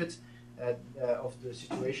benefit of the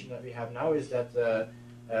situation that we have now is that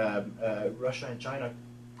Russia and China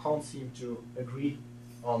can't seem to agree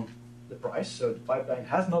on the price. So the pipeline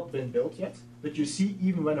has not been built yet. But you see,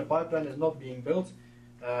 even when a pipeline is not being built,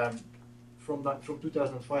 from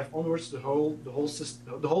 2005 onwards, the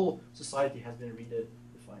whole society has been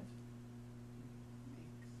redefined.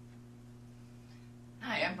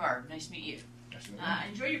 Hi, I'm Barb. Nice to meet you. I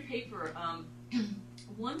enjoy your paper.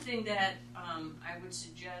 One thing that I would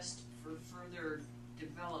suggest for further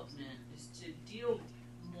development is to deal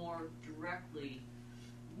more directly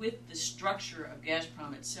with the structure of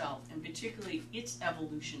Gazprom itself, and particularly its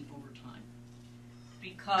evolution over time.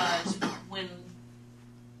 Because when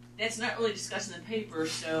that's not really discussed in the paper,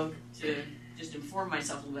 so to just inform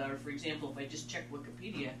myself a little better, for example, if I just check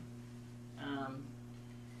Wikipedia,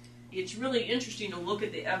 it's really interesting to look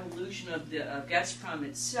at the evolution of the Gazprom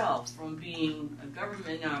itself from being a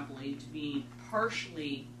government monopoly to being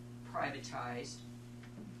partially privatized,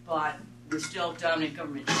 but was still dominant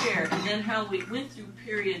government share, and then how we went through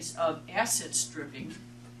periods of asset stripping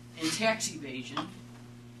and tax evasion,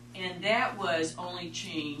 and that was only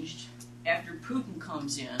changed after Putin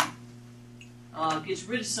comes in, gets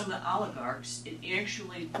rid of some of the oligarchs. It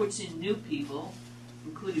actually puts in new people,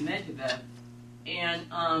 including Medvedev, and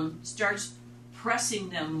starts pressing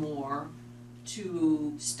them more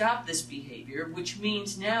to stop this behavior, which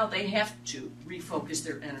means now they have to refocus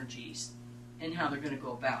their energies and how they're going to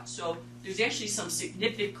go about. So there's actually some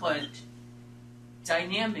significant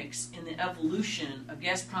dynamics in the evolution of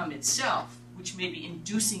Gazprom itself, which may be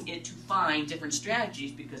inducing it to find different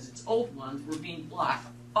strategies because its old ones were being blocked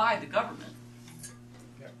by the government.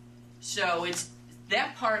 Yeah. So it's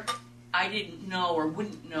that part I didn't know or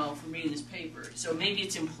wouldn't know from reading this paper. So maybe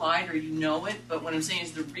it's implied or you know it, but what I'm saying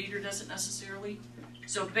is the reader doesn't necessarily.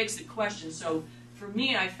 So it begs the question. So for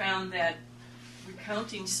me, I found that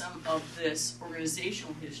recounting some of this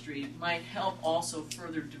organizational history might help also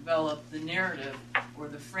further develop the narrative or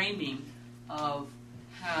the framing of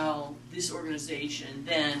how this organization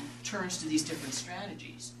then turns to these different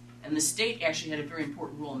strategies. And the state actually had a very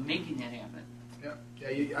important role in making that happen.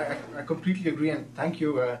 Yeah, I completely agree, and thank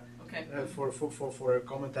you Okay. for a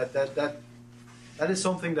comment. That is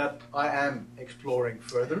something that I am exploring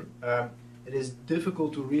further. It is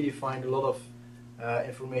difficult to really find a lot of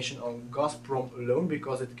information on Gazprom alone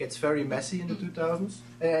because it gets very messy in the 2000s,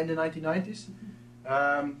 in the 1990s.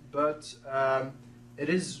 But it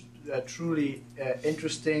is truly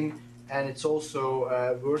interesting, and it's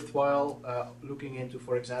also worthwhile looking into,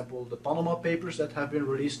 for example, the Panama Papers that have been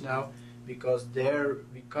released now, because there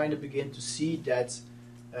we kind of begin to see that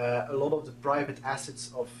a lot of the private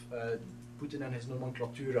assets of Putin and his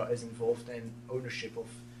nomenclatura is involved in ownership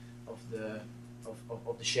of the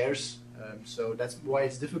shares. So that's why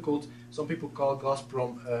it's difficult. Some people call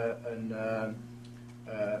Gazprom a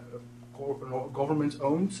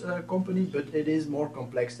government-owned company, but it is more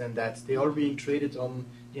complex than that. They are being traded on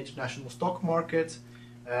the international stock market,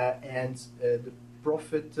 and the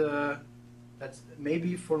profit. That's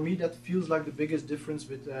maybe for me that feels like the biggest difference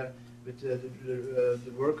with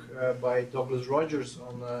the work by Douglas Rogers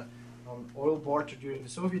on oil barter during the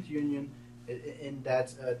Soviet Union, in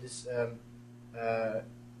that this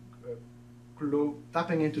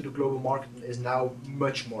tapping into the global market is now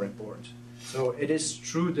much more important. So it is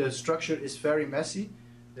true, the structure is very messy.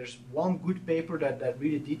 There's one good paper that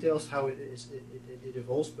really details how it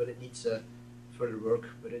evolves, but it needs further work.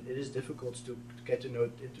 But it is difficult to get to know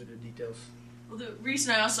into the details. Well, the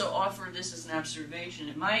reason I also offer this as an observation,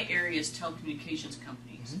 in my area is telecommunications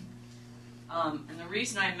companies. Mm-hmm. And the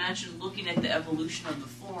reason I mentioned looking at the evolution of the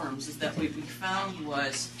forms is that what we found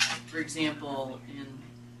was, for example, in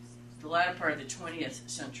the latter part of the 20th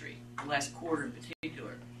century, the last quarter in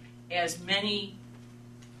particular, as many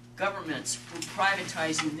governments were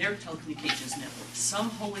privatizing their telecommunications networks, some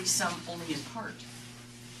wholly, some only in part.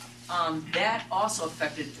 That also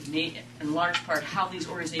affected, in large part, how these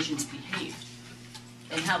organizations behaved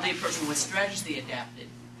and how they approached and what strategies they adapted.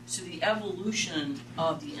 So the evolution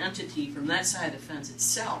of the entity from that side of the fence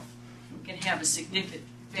itself can have a significant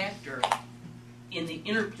factor in the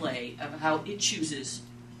interplay of how it chooses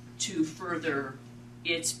to further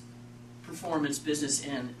its performance, business,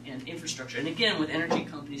 and infrastructure. And again, with energy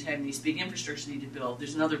companies having these big infrastructures they need to build,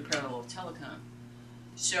 there's another parallel of telecom.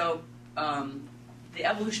 So the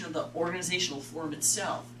evolution of the organizational form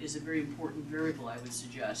itself is a very important variable, I would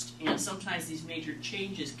suggest. And sometimes these major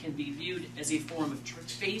changes can be viewed as a form of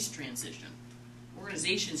phase transition.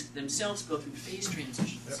 Organizations themselves go through phase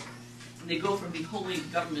transitions. Yep. And they go from being wholly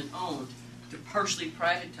government-owned to partially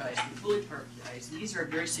privatized to fully privatized. These are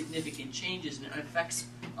very significant changes, and it affects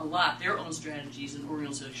a lot their own strategies and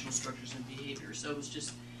organizational structures and behavior. So it was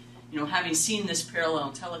just, having seen this parallel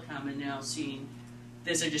in telecom and now seeing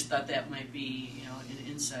this, I just thought that might be, an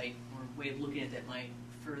insight or a way of looking at that might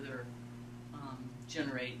further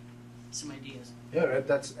generate some ideas. Yeah,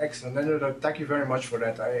 that's excellent. And thank you very much for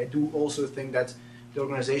that. I do also think that the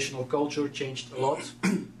organizational culture changed a lot,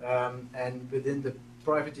 and within the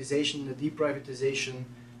privatization, the deprivatization,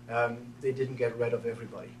 they didn't get rid of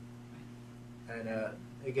everybody. And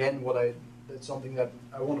again, that's something that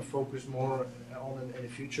I want to focus more on in the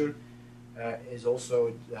future, is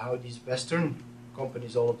also how these Western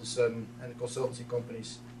companies all of a sudden, and consultancy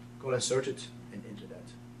companies, got inserted into that.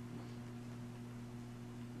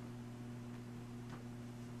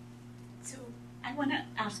 So I want to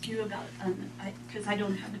ask you about, because I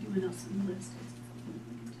don't have anyone else on the list.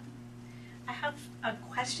 I have a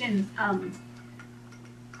question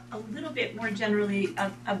a little bit more generally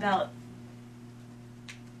about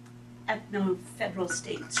ethno-federal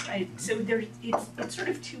states, right? So it's sort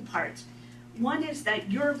of two parts. One is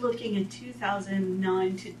that you're looking at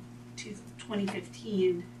 2009 to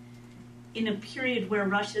 2015 in a period where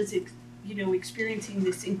Russia's experiencing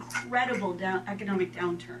this incredible economic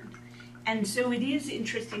downturn. And so it is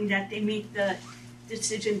interesting that they make the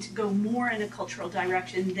decision to go more in a cultural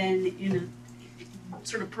direction than in a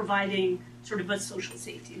sort of providing sort of a social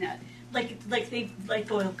safety net, like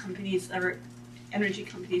oil companies or energy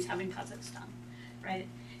companies have in Kazakhstan, right?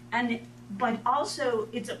 But also,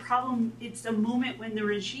 it's a problem. It's a moment when the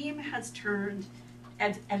regime has turned,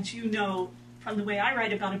 as you know from the way I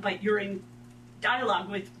write about it, but you're in dialogue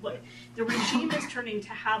with what the regime is turning to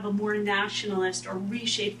have a more nationalist or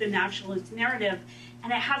reshape the nationalist narrative,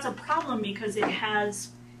 and it has a problem because it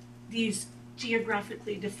has these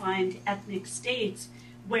geographically defined ethnic states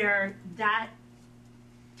where that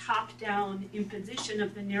top-down imposition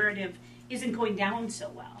of the narrative isn't going down so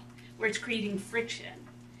well, where it's creating friction.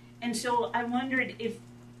 And so I wondered if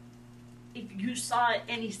you saw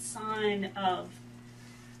any sign of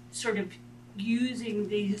sort of using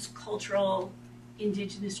these cultural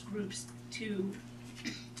indigenous groups to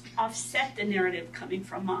offset the narrative coming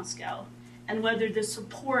from Moscow, and whether the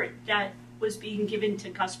support that was being given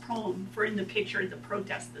to Gazprom, for in the picture, the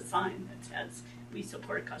protest, the sign that says we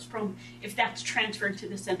support Gazprom, if that's transferred to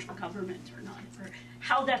the central government or not, or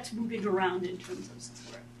how that's moving around in terms of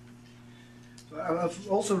support. So I've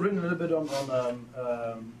also written a little bit on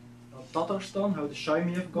Tatarstan, how the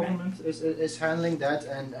Shaimiev government is handling that,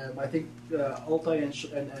 and I think Altai and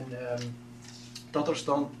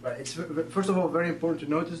Tatarstan, it's first of all very important to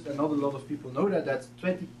notice, and not a lot of people know that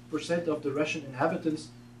 20% of the Russian inhabitants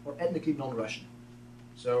are ethnically non-Russian.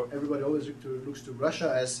 So everybody always looks to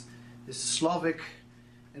Russia as this Slavic,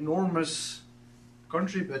 enormous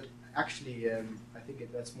country, but actually I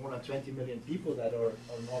think that's more than 20 million people that are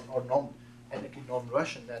ethnically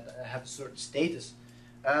non-Russian, that have a certain status.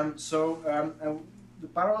 And the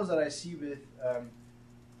parallels that I see with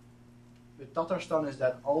Tatarstan is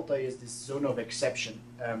that Altai is this zone of exception,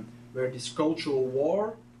 where this cultural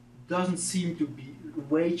war doesn't seem to be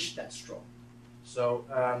waged that strong. So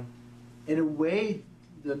in a way,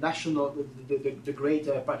 the great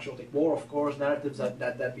patriotic war, of course, narratives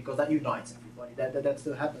that because that unites everybody, that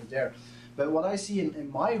still happens there. But what I see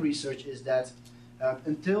in my research is that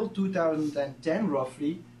until 2010,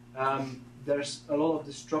 roughly, there's a lot of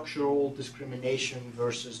the structural discrimination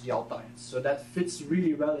versus the Altaians. So that fits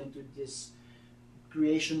really well into this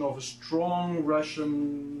creation of a strong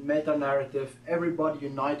Russian meta-narrative, everybody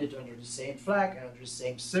united under the same flag and under the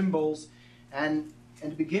same symbols. And in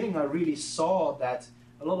the beginning, I really saw that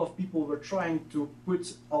a lot of people were trying to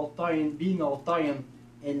put being Altaian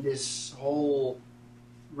in this whole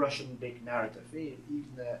Russian big narrative.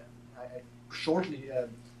 Even I shortly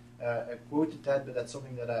quoted that, but that's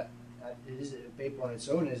something that it is a paper on its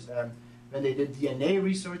own, is when they did DNA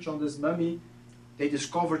research on this mummy, they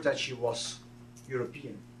discovered that she was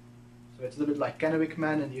European. So it's a little bit like Kennewick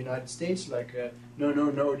Man in the United States, like, no,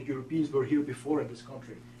 the Europeans were here before in this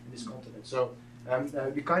country, in this continent. So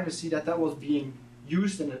we kind of see that was being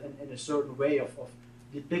used in a certain way of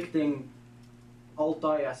depicting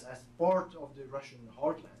Altai as part of the Russian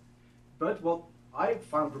heartland. But what I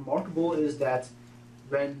found remarkable is that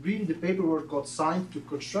when really the paperwork got signed to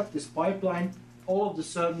construct this pipeline, all of a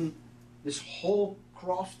sudden this whole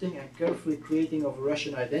crafting and carefully creating of a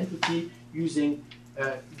Russian identity, using,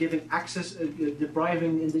 giving access,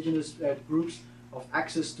 depriving indigenous groups of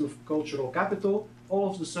access to cultural capital, all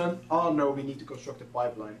of a sudden, oh no, we need to construct a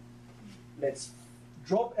pipeline. Let's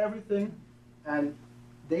drop everything, and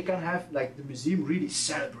they can have, like, the museum really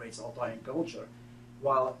celebrates Altaian culture.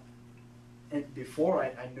 While, and before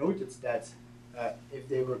I noted that if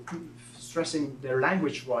they were stressing their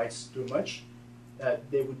language rights too much,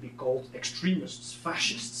 they would be called extremists,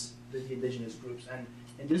 fascists, the indigenous groups. And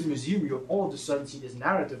in this museum, you all of a sudden see this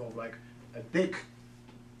narrative of like a big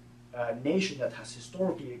nation that has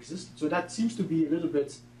historically existed. So that seems to be a little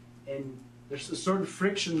bit there's a certain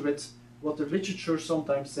friction with what the literature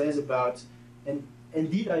sometimes says about, and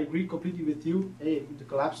indeed I agree completely with you, the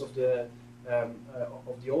collapse of the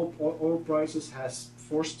oil prices has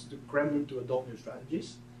forced the Kremlin to adopt new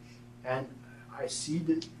strategies. And I see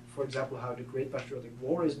that, for example, how the Great Patriotic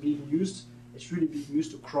War is being used. It's really being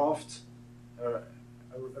used to craft a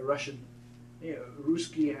Russian,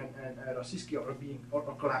 Ruski and Rossiyski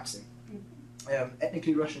are collapsing.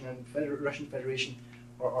 Ethnically Russian and Russian Federation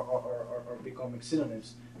are becoming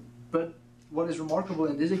synonyms. But what is remarkable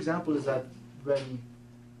in this example is that when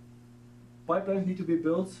pipelines need to be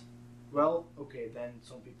built, well, okay, then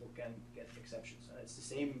some people can get exceptions. And it's the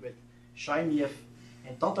same with Shaimiev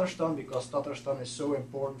in Tatarstan, because Tatarstan is so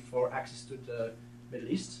important for access to the Middle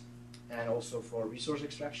East and also for resource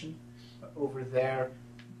extraction. Over there,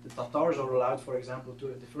 the Tatars are allowed, for example, to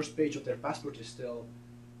the first page of their passport is still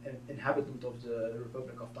an inhabitant of the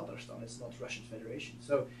Republic of Tatarstan. It's not Russian Federation.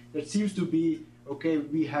 So there seems to be, okay,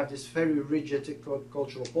 we have this very rigid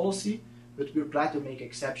cultural policy, but we're glad to make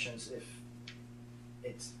exceptions if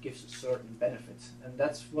it gives a certain benefit. And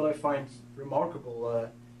that's what I find remarkable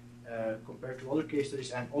compared to other case studies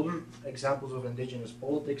and other examples of indigenous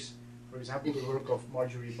politics. For example, the work of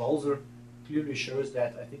Marjorie Balzer clearly shows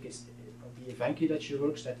that, I think it's the Evenki that she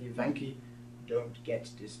works, that the Evenki don't get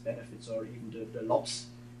these benefits, or even the Lapps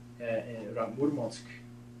around Murmansk.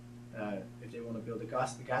 If they want to build a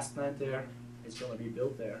gas plant there, it's going to be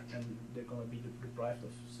built there, and they're going to be deprived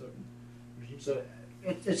of certain regimes. So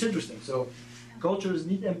it's interesting. So culture is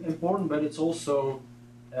neat and important, but it's also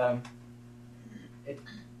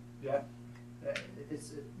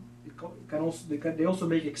they also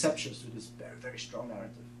make exceptions to this very, very strong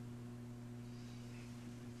narrative.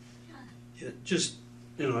 Yeah, just,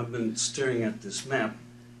 I've been staring at this map,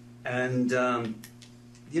 and the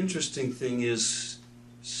interesting thing is,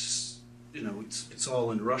 it's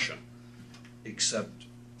all in Russia, except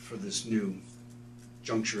for this new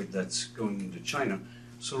juncture that's going into China.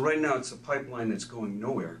 So right now it's a pipeline that's going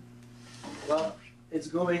nowhere. Well, it's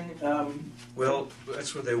going. Well,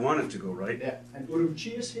 that's where they want it to go, right? Yeah, and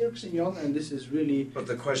Urumqi is here, Xinjiang, and this is really. But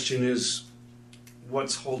the question is,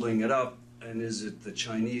 what's holding it up, and is it the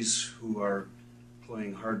Chinese who are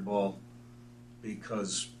playing hardball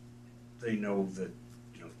because they know that,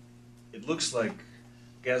 you know, it looks like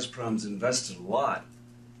Gazprom's invested a lot,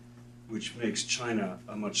 which makes China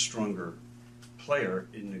a much stronger player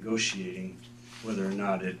in negotiating whether or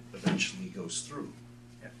not it eventually goes through.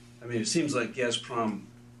 Yeah. I mean, it seems like Gazprom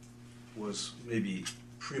was maybe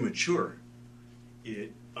premature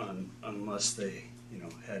unless they, you know,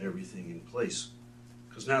 had everything in place.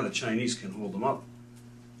 Because now the Chinese can hold them up.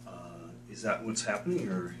 Is that what's happening,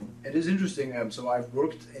 or? It is interesting. So I've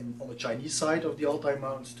worked on the Chinese side of the Altai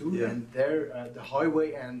Mountains too, Yeah. and there the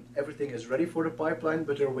highway and everything is ready for the pipeline,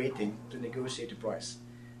 but they're waiting to negotiate the price.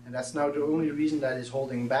 And that's now the only reason that is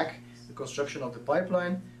holding back the construction of the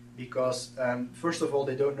pipeline, because first of all,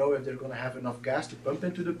 they don't know if they're going to have enough gas to pump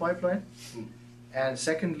into the pipeline, and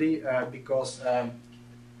secondly, because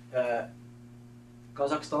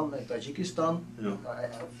Kazakhstan and Tajikistan, Yeah.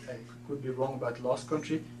 I could be wrong about the last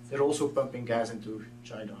country, they're also pumping gas into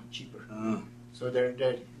China cheaper. So they're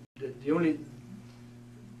the only.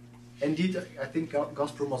 Indeed, I think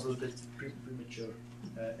Gazprom was a little bit premature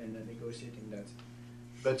in negotiating that.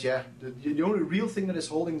 But yeah, the only real thing that is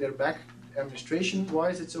holding their back,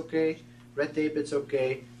 administration-wise, it's okay. Red tape, it's okay.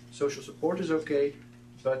 Social support is okay.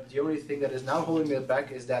 But the only thing that is now holding them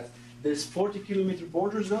back is that this 40-kilometer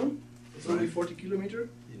border zone, it's only 40 kilometer,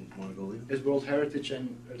 In Mongolia? is World Heritage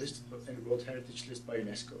and listed in the World Heritage list by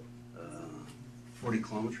UNESCO. 40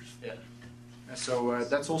 kilometers? Yeah. And so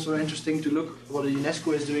that's also interesting to look what the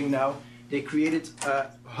UNESCO is doing now. They created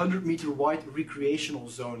a 100-meter wide recreational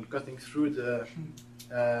zone cutting through the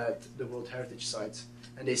World Heritage sites,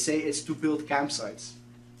 and they say it's to build campsites.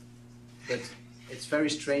 But it's very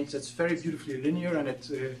strange. It's very beautifully linear, and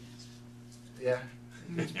it's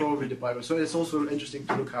probably the Bible. So it's also interesting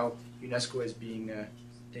to look how UNESCO is being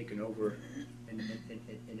taken over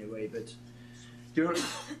in a way. But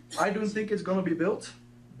I don't think it's going to be built,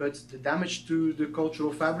 but the damage to the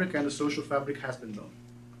cultural fabric and the social fabric has been done.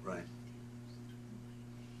 Right.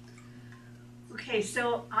 Okay,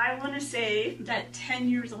 so I want to say that 10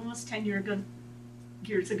 years, almost 10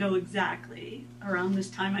 years ago exactly, around this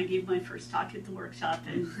time I gave my first talk at the workshop,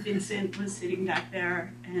 and Vincent was sitting back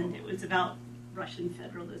there, and it was about Russian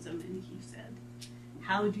federalism, and he said,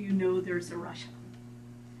 "How do you know there's a Russia?"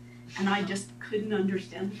 And I just couldn't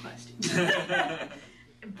understand the question.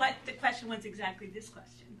 But the question was exactly this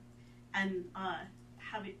question. And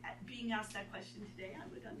being asked that question today, I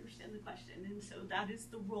would understand the question. And so that is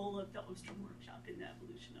the role of the Ostrom workshop in the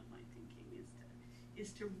evolution of my thinking,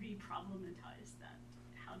 is to re-problematize that.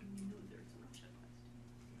 How do we know there's a Russia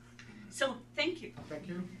question? So thank you. Thank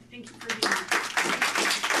you. Thank you for being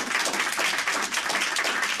here.